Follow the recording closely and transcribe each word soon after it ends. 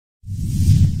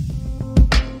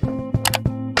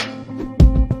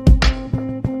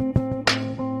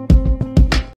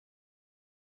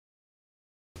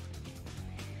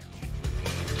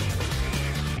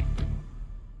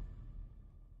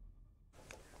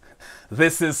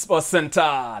This is Sports Center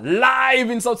live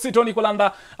in South City, Tony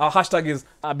Kolanda. Our hashtag is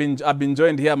I've been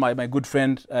joined here by my good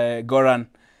friend Goran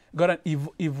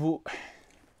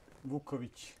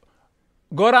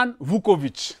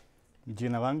Vukovic.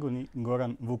 Jina langu ni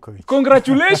Goran Vukovic.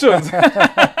 Congratulations.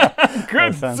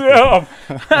 Good job.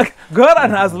 Goran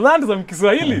has learned some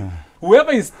Kiswahili.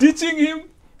 Whoever is teaching him,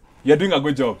 you're doing a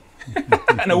good job.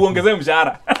 Na uongezee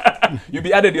mshahara. You'll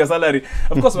be added your salary.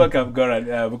 Of course, welcome, Goran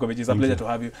Vukovic. It's a pleasure to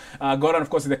have you. Goran, of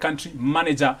course, is the country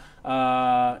manager.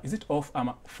 Is it for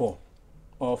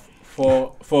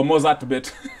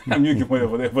MozzartBet? I'm looking for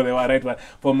the right one.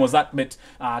 For MozzartBet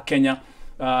Kenya.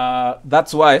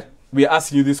 That's why we are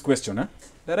asking you this question.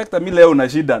 Director, mi leo una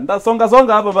shida. Ndasonga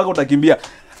hapa mpaka utakimbia.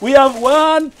 We have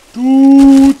 1,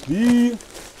 2, 3.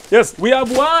 Yes, we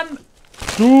have 1,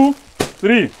 2,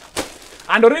 3.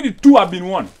 And already 2 have been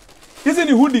won. Isn't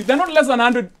it hoodie? They're not less than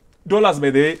 $100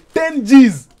 by the way. 10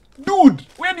 G's. Dude,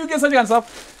 where do you get such kind of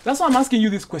stuff? That's why I'm asking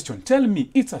you this question. Tell me,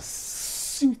 it's a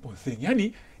simple thing.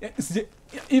 Yani,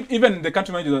 even the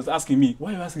country manager was asking me,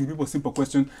 why are you asking people simple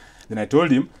questions? Then I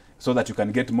told him, so that you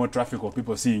can get more traffic of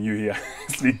people seeing you here.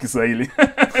 Speak Kiswahili.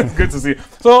 It's good to see you.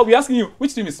 So we're asking you,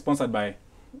 which team is sponsored by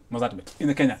MozzartBet in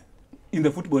the Kenya? In the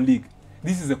Football League.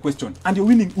 This is the question. And you're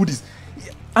winning hoodies.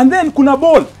 And then kuna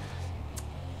ball.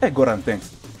 Hey, Goran,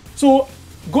 thanks. So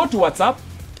go to WhatsApp,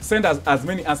 send us as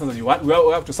many answers as you want. We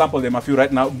have to sample them a few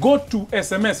right now. Go to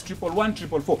SMS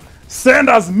 111 Send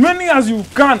as many as you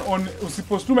can on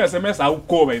Usipostuma SMS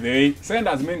auko, by the way. Send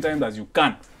as many times as you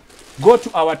can. Go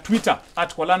to our Twitter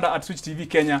at Kolanda at Switch TV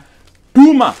Kenya.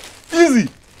 Tuma. Easy.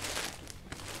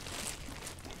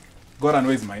 Goran,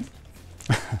 where's mine?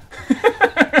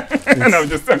 No, I'm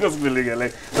just feeling it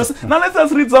like. Now let's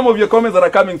just read some of your comments that are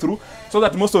coming through so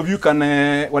that most of you can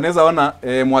wanaweza ona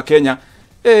mwa Kenya.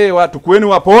 Watu kwenu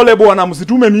wapole bwana,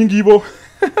 msitume mingi hivyo.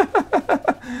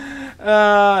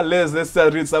 Let's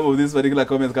read some of these particular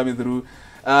comments coming through.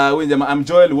 I'm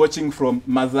Joel watching from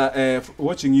Mathare.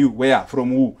 Watching you where?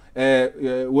 From who?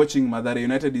 Watching Mathare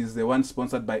United is the one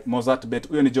sponsored by MozzartBet.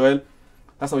 Huyo ni Joel.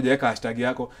 That's how you hashtag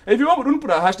yako. If you don't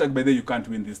put a hashtag by there, you can't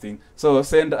win this thing. So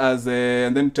send us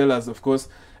and then tell us, of course,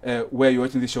 where you're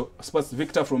watching this show. Sports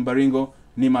Victor from Baringo,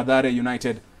 ni Mathare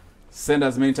United. Send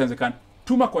as many times as you can.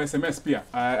 Tuma kwa SMS pia.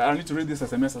 I need to read this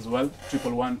SMS as well.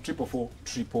 111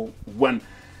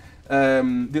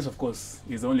 111. This, of course,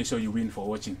 is the only show you win for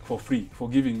watching, for free, for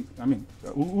giving. I mean,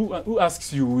 who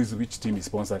asks you which team is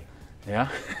sponsored? Yeah.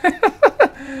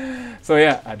 So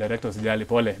yeah, director sijali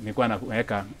pole. Nilikuwa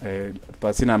naweka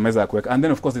pasina meza kuweka. And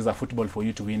then of course there's a football for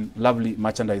you to win. Lovely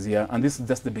merchandise here. And this is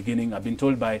just the beginning. I've been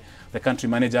told by the country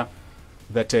manager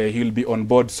that he'll be on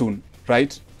board soon,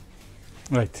 right?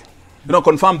 Right. You know,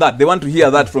 confirm that. They want to hear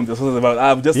that from the sources about.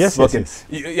 I've just spoken. Yes.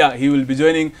 Yeah, he will be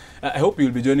joining. I hope he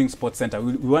will be joining Sports Center.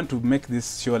 We want to make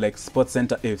this show like Sports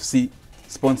Center FC,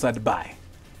 sponsored by.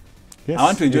 Yes, I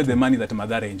want to enjoy the money that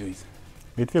Mathare enjoys.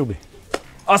 It will be.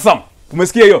 Awesome.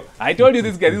 Umesikia yo? I told you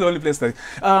this guy. This is the only place that.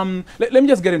 Let me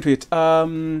just get into it. I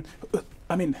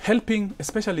mean, helping,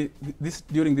 especially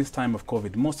during this time of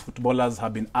COVID, most footballers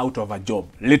have been out of a job,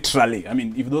 literally. I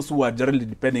mean, if those who are generally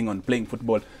depending on playing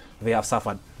football, they have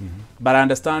suffered. But I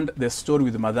understand the story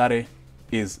with Mathare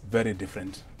is very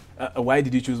different. Why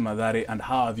did you choose Mathare, and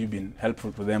how have you been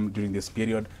helpful to them during this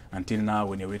period until now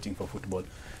when you're waiting for football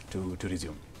to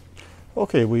resume?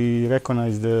 Okay, we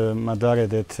recognize the Mathare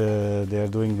that they are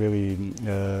doing very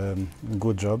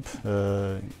good job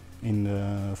in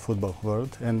the football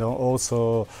world, and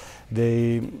also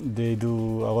they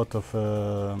do a lot of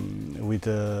with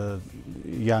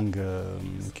young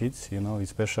kids, you know,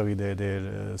 especially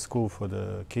their school for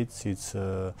the kids. It's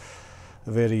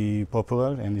very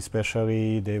popular, and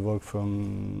especially they work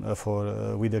from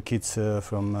with the kids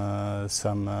from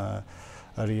some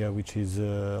area which is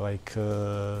like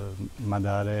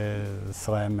Mathare,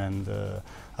 Slam, and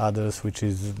others, which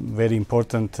is very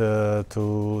important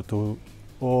to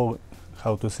all,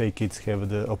 how to say, kids have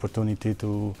the opportunity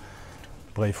to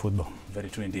play football. Very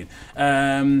true indeed.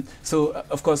 So,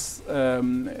 of course,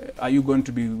 are you going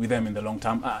to be with them in the long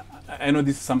term? I know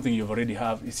this is something you've already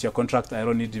have. It's your contract. I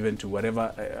don't need even to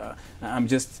whatever. I'm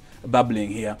just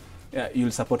babbling here.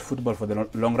 You'll support football for the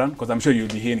long run, because I'm sure you'll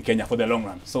be here in Kenya for the long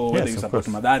run. So whether you support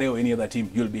Mathare or any other team,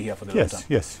 you'll be here for the long term.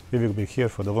 Yes, we will be here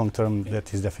for the long term. Yeah.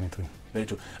 That is definitely. Very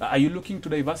true. Are you looking to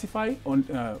diversify on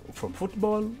from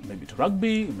football, maybe to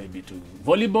rugby, maybe to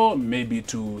volleyball, maybe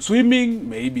to swimming,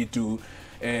 maybe to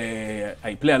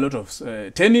I play a lot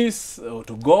of tennis or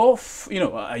to golf. You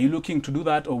know, are you looking to do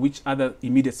that, or which other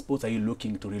immediate sports are you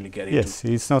looking to really get into? Yes,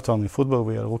 it's not only football.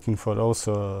 We are looking for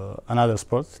also another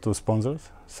sport to sponsor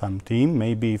some team.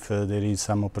 Maybe if there is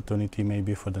some opportunity,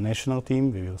 maybe for the national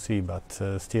team, we will see. But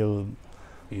still,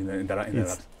 in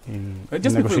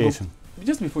negotiation.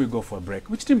 Just before you go for a break,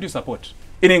 which team do you support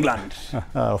in England?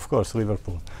 Of course,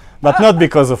 Liverpool. But not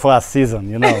because of last season,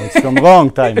 you know, it's from a long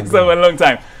time It's ago. a long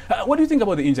time. What do you think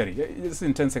about the injury? It's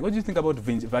in 10 seconds. What do you think about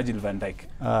Virgil van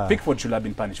Dijk? Pickford should have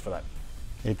been punished for that.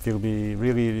 It will be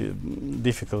really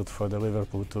difficult for the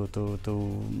Liverpool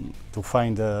to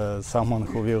find someone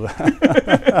who will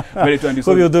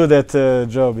who will do that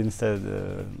job instead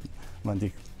Van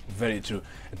Dijk. Very true.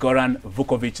 Goran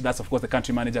Vukovic, that's of course the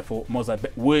country manager for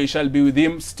MozzartBet. We shall be with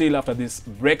him still after this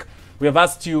break. We have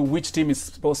asked you which team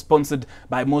is sponsored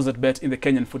by MozzartBet in the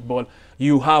Kenyan football.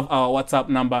 You have our WhatsApp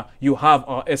number, you have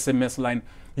our SMS line,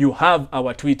 you have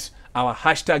our tweet, our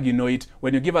hashtag, you know it.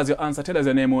 When you give us your answer, tell us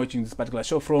your name, where you're watching this particular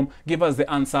show from, give us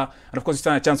the answer, and of course you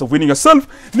stand a chance of winning yourself.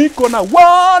 Niko na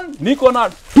 1, niko na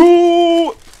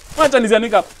 2, wacha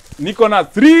niziandika, niko na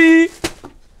 3,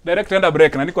 direct enda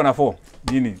break, na niko na 4.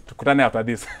 Nini, tukutane after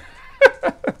this.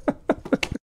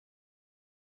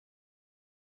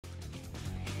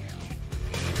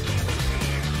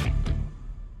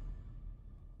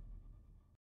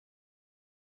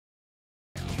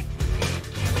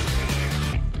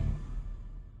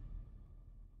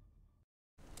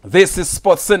 This is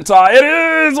Sports Center.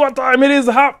 It is what time it is.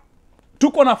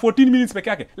 Tuko na 14 minutes peke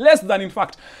yake. Less than, in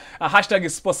fact. Hashtag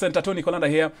is Sports Center. Tony Kolanda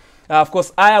here. Of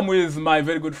course, I am with my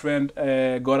very good friend,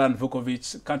 Goran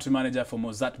Vukovic, country manager for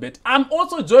MozzartBet. I'm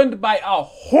also joined by a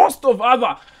host of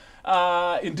other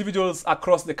individuals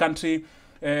across the country.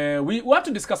 We want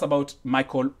to discuss about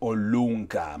Michael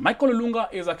Olunga. Michael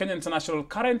Olunga is a Kenyan international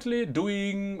currently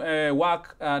doing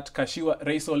work at Kashiwa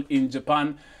Reysol in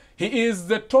Japan. He is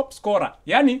the top scorer.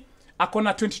 Yani,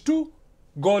 akona 22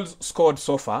 goals scored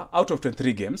so far out of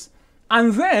 23 games.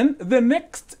 And then the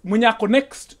next, Munyako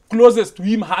next closest to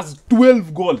him has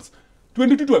 12 goals.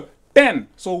 22-12, 10.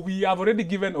 So we have already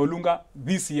given Olunga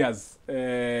this year's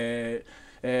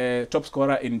top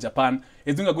scorer in Japan.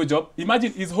 He's doing a good job.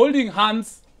 Imagine he's holding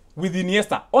hands with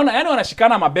Iniesta. Yani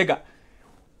wanashikana mabega.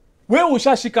 Wewe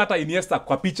ushashika hata Iniesta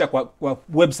kwa picha kwa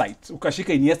website.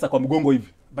 Ukashika Iniesta kwa mgongo hivi.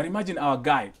 But imagine our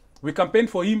guy. We campaigned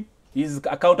for him. His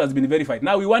account has been verified.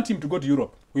 Now we want him to go to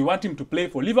Europe. We want him to play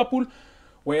for Liverpool,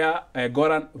 where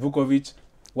Goran Vukovic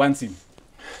wants him.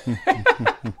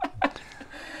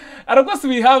 And of course,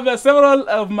 we have several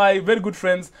of my very good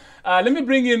friends. Let me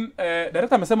bring in,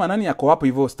 Director amesema nani yako hapo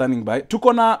hivyo standing by.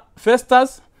 Tuko na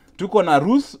Festus, tuko na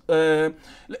Ruth.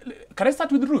 Can I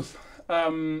start with Ruth?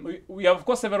 We have, of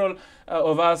course, several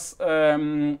of us.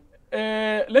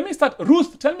 Let me start.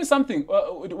 Ruth, tell me something.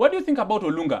 What do you think about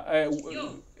Olunga?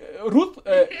 Ruth,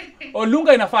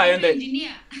 Olunga inafaa aende.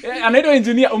 Anaitwa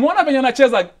engineer. Umeona venye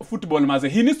anacheza football maze.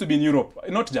 He needs to be in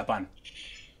Europe, not Japan.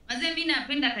 Maze mimi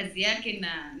napenda kazi yake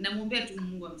na namuombea tu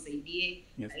Mungu amsaidie.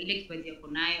 Yes. Ile kipaji yako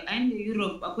nayo. Aende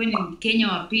Europe, akwende Kenya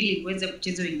wa pili kuweza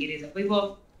kucheza Uingereza. Kwa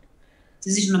hivyo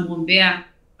sisi tunamuombea.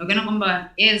 Ukiona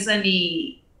kwamba yeye sasa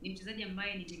ni mchezaji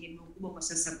ambaye ni tegemeo kubwa kwa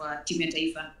sasa kwa timu ya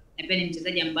taifa. Na pia ni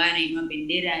mchezaji ambaye anainua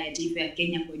bendera ya taifa ya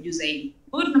Kenya kwa juu zaidi.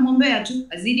 Kwa hiyo tunamwombea tu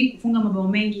azidi kufunga mabao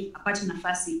mengi, apate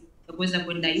nafasi ya kuweza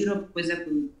kwenda Europe, kuweza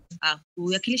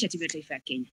kuwakilisha timu ya taifa ya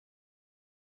Kenya.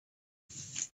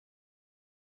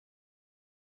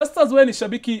 Festus, wewe ni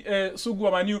shabiki sugu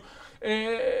wa Man U.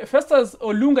 Festus,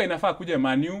 Olunga inafaa kuja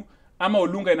Man U ama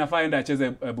Olunga inafaa enda acheze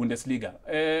Bundesliga?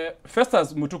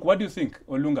 Festus Mutuku, what do you think?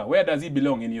 Olunga, where does he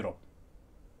belong in Europe?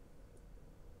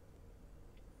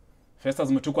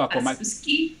 Festus Mutuku ako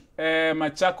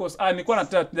Machakos. Nilikuwa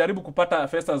najaribu kupata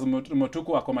Festus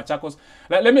Mutuku ako Machakos.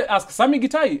 Let me ask Sami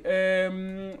Gitai.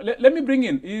 Let me bring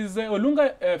in. Is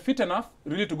Olunga fit enough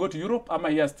really to go to Europe? Ama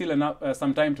he has still enough,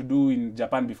 some time to do in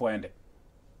Japan before ende?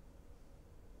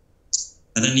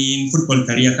 Nadhani in football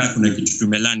career kama kuna kitu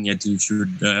tumelani ati you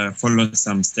should follow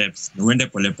some steps. Uende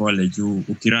pole pole juu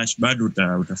ukirash bado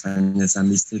utafanya some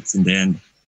mistakes in the end.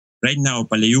 Right now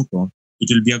pale yuko, it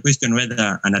will be a question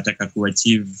whether anataka to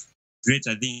achieve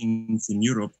greater things in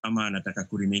Europe ama anataka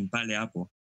to remain pale hapo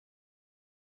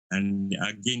and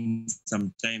again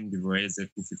some time ndivyo aweze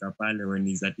kufika pale when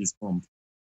he's at his form.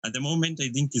 At the moment I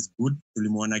think he's good.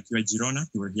 Tulimuona akiwa Girona,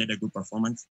 he had a good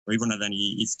performance. Kwa hivyo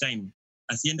nadhani it's time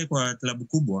asiende kwa klabu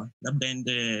kubwa, labda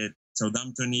ende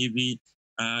Southampton hivi,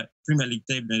 Premier League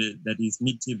type that is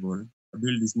mid-table,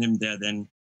 build his name there, then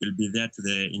will be there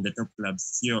in the top clubs.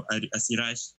 Sio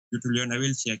asirash. Tuliona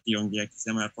Wilshere akiongea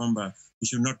akisema kwamba we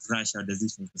should not rush our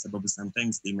decisions kwa sababu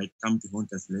sometimes they might come to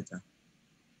haunt us later.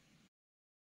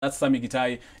 That's Sami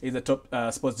Gitai, is a top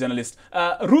sports journalist.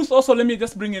 Ruth, also, let me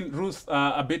just bring in Ruth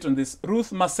a bit on this.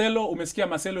 Ruth, Marcelo, umesikia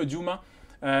Marcelo Juma.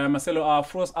 Marcelo,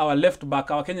 our left back,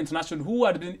 our Kenyan international, who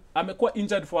had been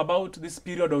injured for about this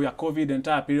period of your COVID,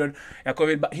 entire period of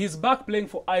COVID, but he's back playing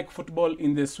for AIK football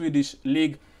in the Swedish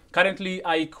league. Currently,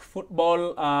 AIK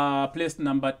football placed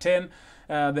number 10.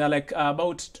 They are like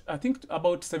I think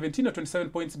about 17 or 27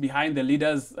 points behind the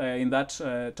leaders in that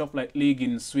top flight league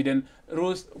in Sweden.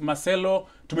 Ruth, Marcelo,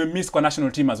 tumemiss kwa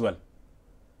national team as well.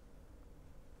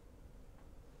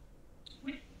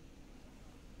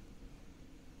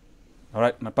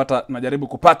 Alright, najaribu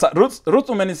kupata. Ruth,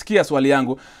 umenisikia swali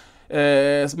yangu.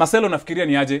 Marcelo nafikiria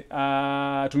ni aje?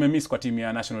 Tumemiss kwa team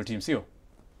ya national team, sio?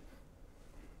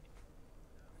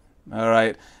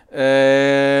 Alright.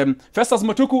 Festus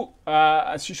Motuku,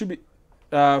 should be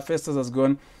Festus has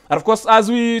gone. And of course, as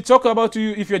we talk about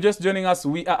you, if you're just joining us,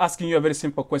 we are asking you a very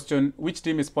simple question. Which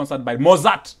team is sponsored by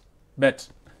MozzartBet?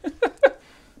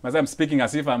 As I'm speaking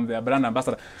as if I'm the brand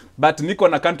ambassador. But niko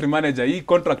na country manager, hii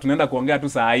contract tunaenda kuongea tu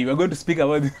saa hii. We're going to speak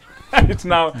about it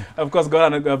now. Of course,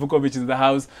 Goran Vukovic is in the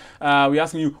house. We're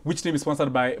asking you which team is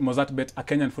sponsored by MozzartBet, a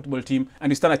Kenyan football team,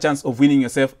 and you stand a chance of winning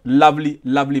yourself lovely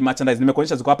merchandise.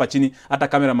 Nimekuonyesha ziko hapa chini, hata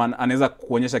cameraman anaweza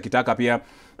kuonyesha kitaka pia.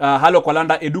 Hello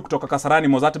Kwalanda, Edu kutoka Kasarani.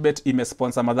 MozzartBet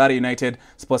imesponsor Mathare United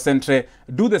Sports Centre.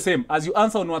 Do the same. As you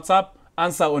answer on WhatsApp,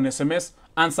 answer on SMS,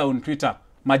 answer on Twitter.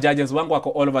 Majudges wangu wako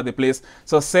all over the place,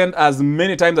 so send as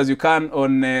many times as you can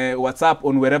on WhatsApp,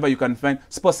 on wherever you can find.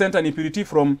 Sports Center ni Purity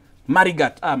from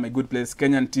Marigat, my good place.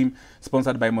 Kenyan team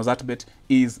sponsored by MozzartBet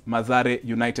is Mathare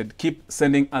United. Keep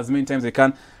sending as many times as you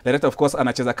can. Director of course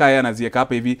anacheza kaya anazieka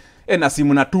hapa hivi, na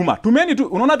simu natuma, tumeni tu,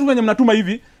 unaona tu venye mnatuma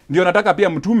hivi ndio nataka pia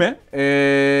mtume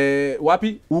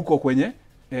wapi huko kwenye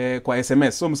kwa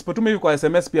SMS. So msipotume hivi kwa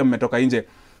SMS pia mmetoka nje.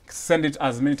 Send it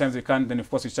as many times as you can. Then of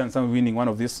course you chance some winning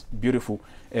one of these beautiful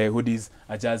hoodies,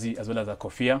 a jersey, as well as a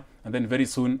kofia. And then very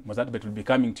soon MozzartBet will be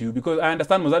coming to you, because I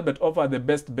understand MozzartBet offer the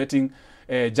best betting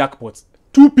jackpots.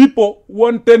 2 people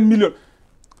won 10 million.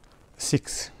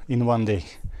 6 in one day.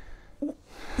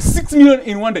 6 million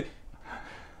in one day.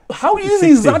 How easy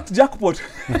is that jackpot?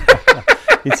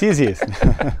 It's easiest.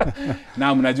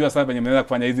 Now mnajua sasa venye mnaweza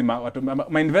kufanya hizi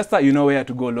my investor, you know where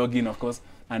to go, log in of course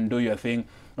and do your thing.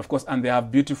 Of course, and they have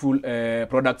beautiful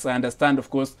products. I understand, of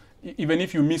course, even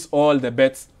if you miss all the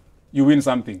bets, you win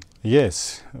something.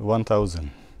 Yes, 1,000.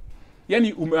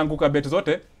 Yani umeanguka bet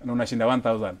zote na unashinda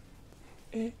 1,000.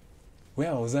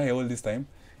 Where was I all this time?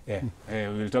 Yeah,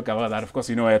 we will talk about that. Of course,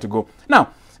 you know where to go. Now,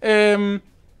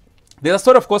 there's a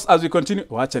story, of course, as we continue.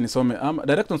 Wacha nisome.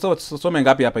 Director, some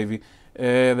ngapi hapa hivi.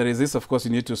 There is this, of course,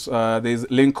 you need to, there is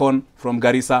Lincoln from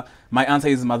Garissa. My answer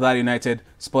is Mathare United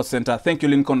Sports Center. Thank you,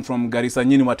 Lincoln from Garissa.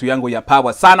 Nyini watu yangu ya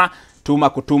power sana.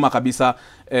 Kutuma kabisa.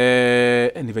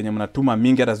 Ni venye mnatuma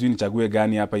mingi, hata sijui nichague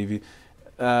gani hapa hivi.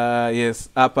 Yes,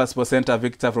 hapa Sports Center.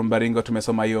 Victor from Baringo,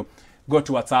 tumesoma hiyo. Go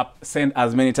to WhatsApp, send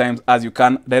as many times as you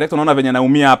can. Director, unaona venye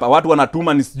naumia hapa. Watu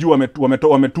wanatuma nisijui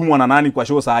wametumwa na nani kwa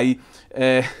show saa hii.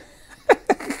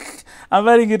 I'm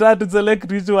very hard to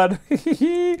select which one.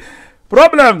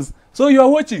 Problems. So you are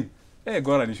watching. Hey,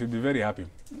 Goran, you should be very happy.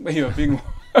 You are being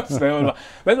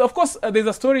but of course, there's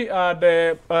a story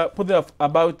put there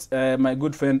about my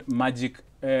good friend Magic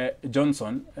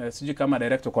Johnson. Siji kama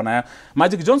director kona.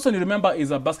 Magic Johnson, you remember,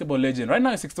 is a basketball legend. Right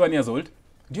now he's 61 years old.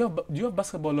 Do you have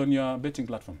basketball on your betting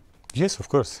platform? Yes, of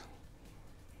course.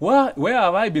 Where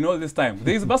have I been all this time?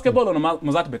 There is basketball on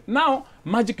MozzartBet. Now,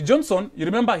 Magic Johnson, you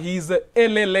remember, he's a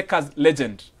LA Lakers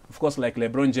legend. Of course, like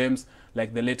LeBron James,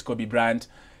 like the late Kobe Bryant.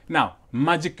 Now,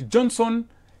 Magic Johnson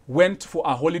went for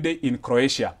a holiday in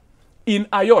Croatia in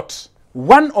a yacht.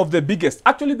 One of the biggest,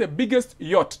 actually the biggest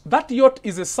yacht. That yacht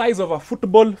is the size of a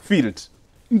football field.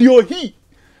 Ndio hii.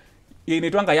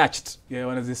 Inaitwanga yacht. Yeah,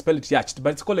 when they spell it yacht,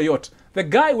 but it's called a yacht. The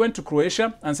guy went to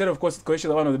Croatia and said, of course, Croatia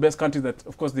is one of the best countries that,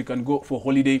 of course, they can go for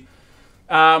holiday.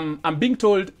 I'm being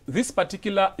told this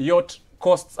particular yacht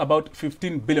costs about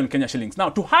 15 billion Kenya shillings. Now,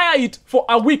 to hire it for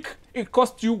a week, it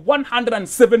costs you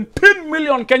 117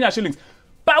 million Kenya shillings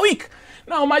per week.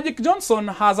 Now, Magic Johnson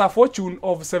has a fortune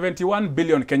of 71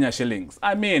 billion Kenya shillings.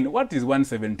 I mean, what is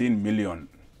 117 million?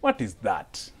 What is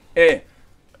that?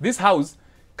 This house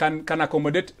can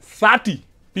accommodate 30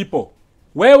 people.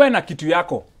 Wewe na kitu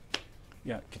yako.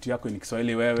 Yeah, kitu yako ni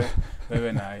Kiswahili wewe.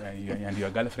 Wewe na and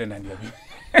your girlfriend and your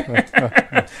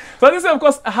So this, of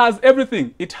course, has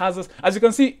everything. It has, as you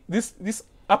can see, this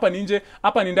hapa ni nje,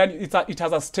 hapa ni ndani. It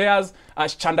has a stairs, a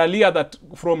chandelier that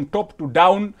from top to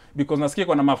down, because nasikia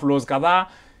kuna mafloors kadhaa.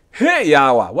 Hey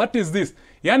yawa, what is this?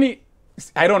 Yani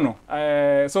I don't know.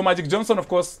 So Magic Johnson, of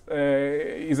course,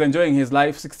 is enjoying his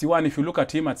life. 61. If you look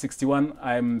at him at 61,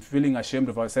 I'm feeling ashamed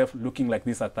of myself looking like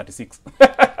this at 36.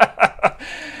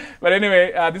 But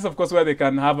anyway, this is of course where they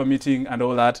can have a meeting and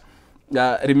all that.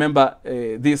 Remember,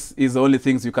 this is the only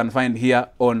things you can find here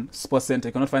on Sports Center.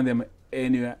 You cannot find them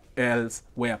anywhere else.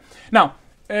 Where now,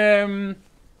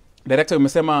 director,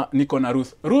 umesema niko na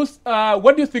Ruth. Ruth,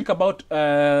 what do you think about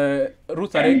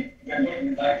Ruth?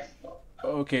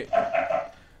 Okay.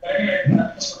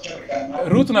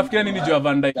 Ruth, unafikiria nini juu ya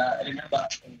Van Dijk?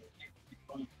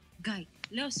 Guy,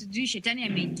 leo sijui shetani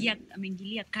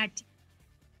ameingilia kati.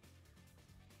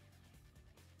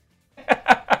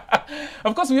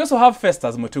 Of course, we also have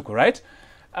Festus Mutuku, right?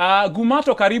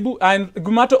 Gumato karibu, and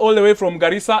Gumato all the way from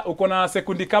Garissa. Uko na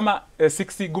sekundi kama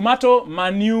 60. Gumato,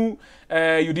 Manu,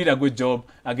 you did a good job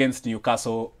against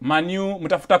Newcastle. Manu,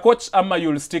 mtafuta coach ama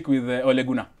you'll stick with Ole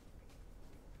Gunnar?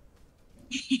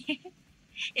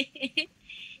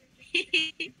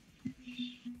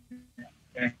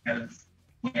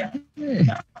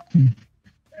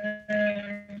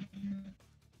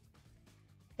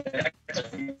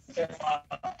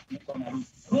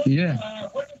 Yeah.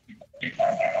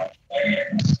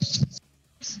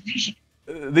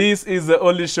 This is the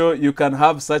only show you can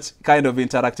have such kind of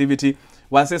interactivity.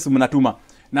 Once mnatuma.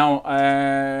 Now,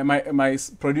 my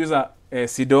producer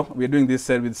Sido, we're doing this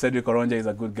with Cedric Oronja. Is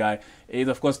a good guy. He's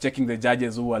of course checking the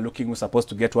judges who are looking, who's supposed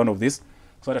to get one of this.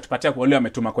 So atatupatia kwa wale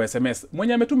ametuma kwa SMS.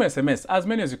 Mwenye ametuma SMS, as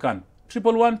many as you can.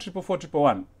 111, 444,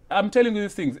 111. I'm telling you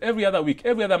these things every other week,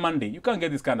 every other Monday. You can't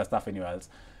get this kind of stuff anywhere else.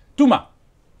 Tuma,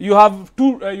 you have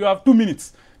 2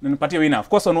 minutes. Nipatie winner. Of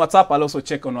course, on WhatsApp, I'll also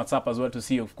check on WhatsApp as well to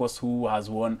see, of course, who has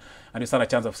won, and you stand a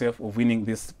chance of winning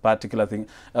this particular thing.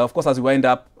 Of course, as we wind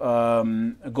up,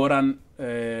 Goran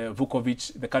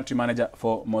Vukovic, the country manager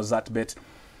for MozzartBet.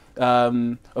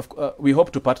 We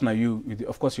hope to partner you with.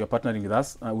 Of course, you are partnering with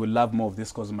us. We'll love more of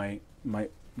this because my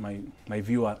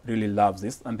viewer really loves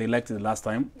this, and they liked it the last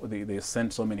time. They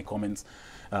sent so many comments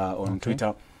on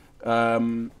Twitter.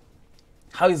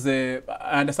 How is I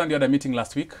understand you had a meeting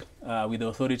last week with the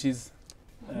authorities.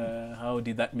 How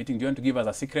did that meeting? Do you want to give us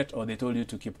a secret, or they told you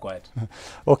to keep quiet?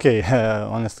 Okay,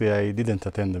 honestly, I didn't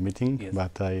attend the meeting, yes,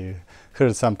 but I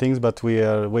heard some things. But we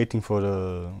are waiting for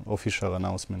the official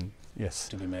announcement. Yes,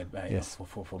 to be made by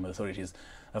from the authorities.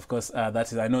 Of course,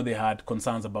 that is. I know they had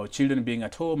concerns about children being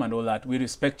at home and all that. We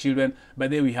respect children,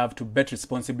 but then we have to bet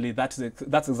responsibly. That's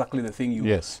exactly the thing.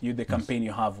 The campaign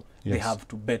you have. Yes. They have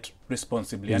to bet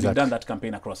responsibly, and you've done that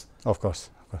campaign across. Of course.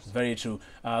 Very true.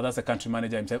 That's the country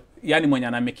manager himself. Yani mwenye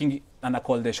ana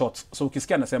call the shots. So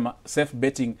ukisikia anasema safe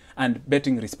betting and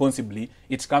betting responsibly,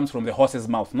 it comes from the horse's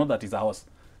mouth. Not that he's a horse.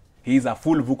 He is a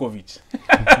full Vukovic.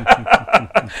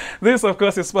 This, of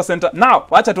course, is Sports Center. Now,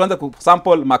 wacha tuanze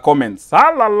kusample ma comments.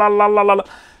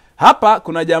 Hapa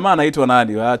kuna jamaa anaitwa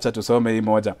nani? Wacha tusome hii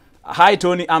moja. Hi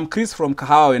Tony, I'm Chris from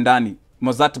Kahawa Wendani.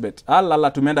 MozzartBet.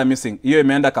 Tumeenda missing. Hiyo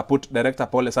imeenda kaput. Director,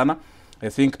 pole sana. I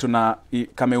think tuna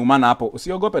kameumana hapo.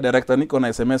 Usiogope director, niko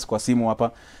na SMS kwa simu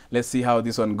hapa. Let's see how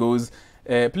this one goes.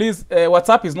 Please,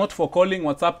 WhatsApp is not for calling.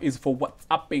 WhatsApp is for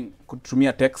WhatsApping.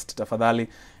 Kutumia text tafadhali.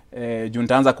 Juu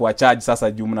nitaanza kuwacharge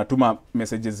sasa juu mnatuma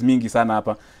messages mingi sana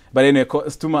hapa. But anyway,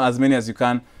 tuma as many as you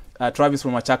can. Travis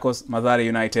from Machakos, Mathare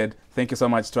United. Thank you so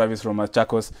much, Travis from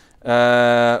Machakos.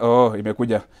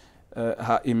 Imekuja.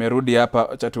 Imerudi hapa.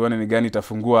 Acha tuone ni gani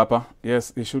itafungua hapa.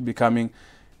 Yes, it should be coming.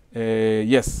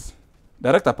 Yes.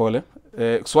 Director pole.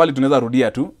 Swali tunaweza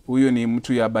rudia tu. Huyu ni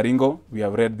mtu ya Baringo. We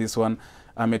have read this one.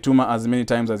 Ametuma as many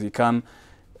times as he can.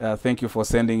 Thank you for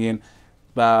sending in.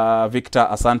 Victor,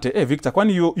 asante. Victor,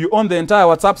 kwani you own the entire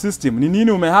WhatsApp system? Ni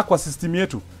nini umehack kwa system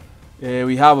yetu?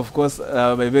 We have, of course,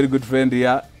 my very good friend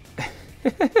here.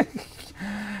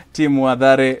 Team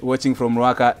Mathare watching from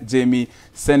Ruaka. Jamie,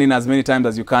 send in as many times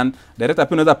as you can. Director,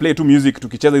 pia unaweza play tu music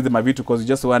tukicheza hizi mavitu because you're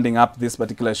just winding up this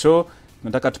particular show.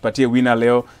 Nataka tupatie winner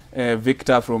leo.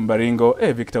 Victor from Baringo.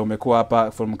 Victor, umekuwa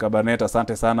hapa from Kabarnet.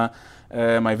 Asante sana.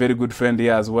 My very good friend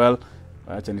here as well.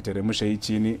 Acha niteremushe hii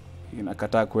chini.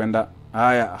 Inakataa kwenda.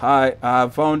 I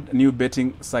have found new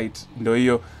betting site. Ndio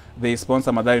hiyo. They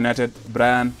sponsor Mathare United.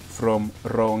 Brian from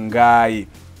Rongai.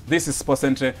 This is Sports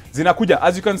Center. Zinakuja.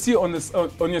 As you can see on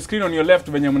your screen on your left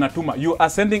venye mnatuma. You are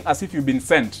sending as if you've been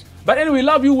sent. But anyway, we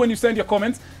love you when you send your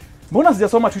comments. Mbona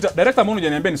sijasoma Twitter? Director, mbona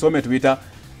hujaniambia nisome Twitter?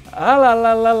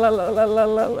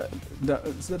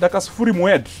 Daka sufuri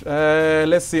mwed.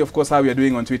 Let's see, of course, how we are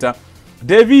doing on Twitter.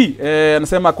 Devi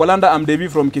anasema Kwalanda, I'm Devi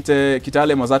from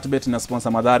Kitale. MozzartBet na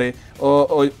sponsor Mathare.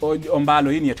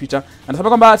 Ombalo, hii ni ya Twitter. Anasema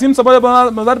kwamba team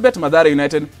supported MozzartBet, Mathare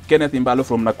United. Kenneth Imbalo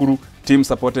from Nakuru, team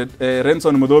supported.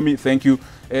 Renson Mudomi, thank you.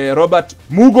 Robert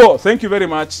Mugo, thank you very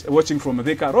much, watching from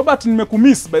Thika. Robert,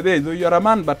 nimekumiss by the way, you are a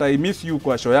man but I miss you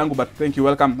kwa show yangu, but thank you,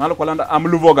 welcome. Halo Kwalanda, I'm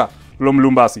Luvoga from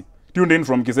Lumbasi, tuned in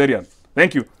from Kiserian,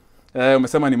 thank you.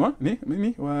 Umesema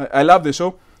ni I love the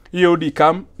show. EOD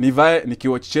come nivae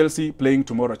nikiwatch Chelsea playing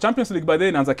tomorrow. Champions League by the way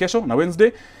inaanza kesho na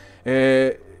Wednesday.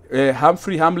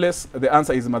 Humphrey Harmless, the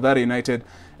answer is Mathare United.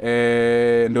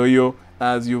 Ndio hiyo,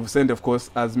 as you've sent of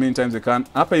course as many times you can.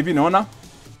 Hapa hivi naona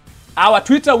our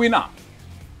Twitter winner.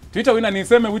 Twitter winner,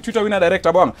 niseme we Twitter winner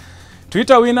director bwana.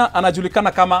 Twitter winner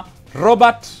anajulikana kama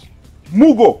Robert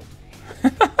Mugo.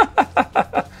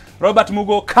 Robert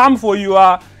Mugo, come for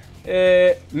your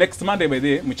next Monday by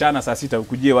the mchana saa 6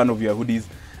 ukujie one of your hoodies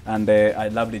and I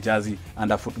love the jersey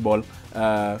and a football.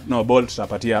 No ball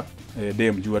tutapatia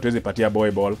dem juu hatuwezi patia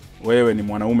boy ball. Wewe ni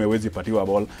mwanaume huwezi patiwa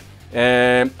ball.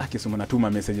 Akisoma natuma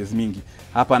messages mingi.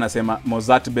 Hapa anasema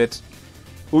MozzartBet.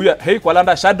 Huyu hey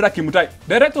Kwalanda, Shadrack Kimutai.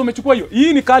 Director umechukua hiyo.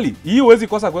 Hii ni kali. Hii huwezi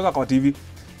kosa kuweka kwa TV.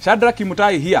 Shadrack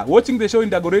Kimutai here watching the show in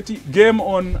Dagoretti, game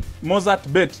on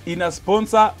MozzartBet ina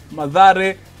sponsor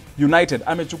Mathare United.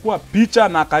 Amechukua picha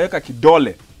na akaweka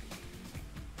kidole.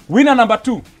 Winner number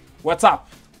 2, WhatsApp.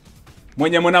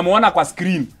 Mwenye mnamuona kwa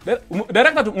screen.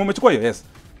 Director umechukua hiyo? Yes.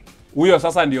 Huyo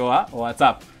sasa ndio wa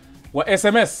WhatsApp. Wa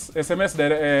SMS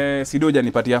Sido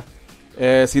hajanipatia.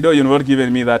 Sido, you not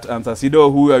given me that answer. Sido,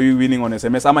 who are you winning on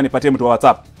SMS? Ama nipatie mtu wa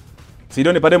WhatsApp.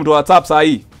 Sido, nipatie mtu wa WhatsApp saa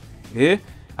hii.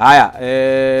 Haya,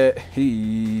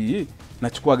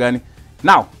 nachukua gani?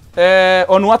 Now,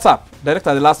 on WhatsApp,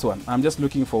 director, the last one. I'm just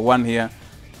looking for one here.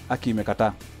 Aki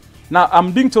imekata. Now,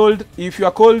 I'm being told if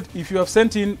you have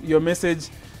sent in your message,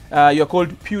 you are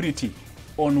called Purity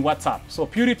on WhatsApp. So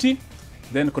Purity,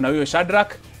 then kuna huyo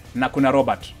Shadrack na kuna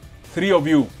Robert. 3 of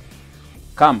you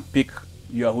come pick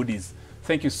your hoodies.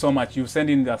 Thank you so much. You send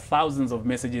in the thousands of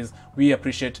messages. We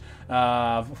appreciate.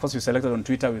 First, we selected on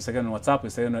Twitter, we selected on WhatsApp, we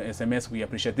selected on SMS. We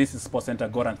appreciate. This is Sports Center.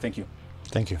 Goran, thank you.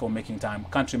 Thank you for making time.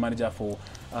 Country manager for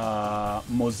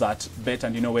MozzartBet,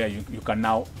 and you know where you can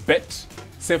now bet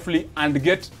safely and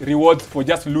get rewards for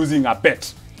just losing a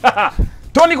bet.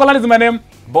 Tony Kolan is my name.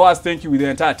 Boaz, thank you with the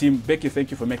entire team. Becky,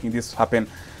 thank you for making this happen,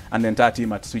 and the entire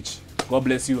team at Switch. God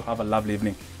bless you. Have a lovely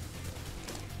evening.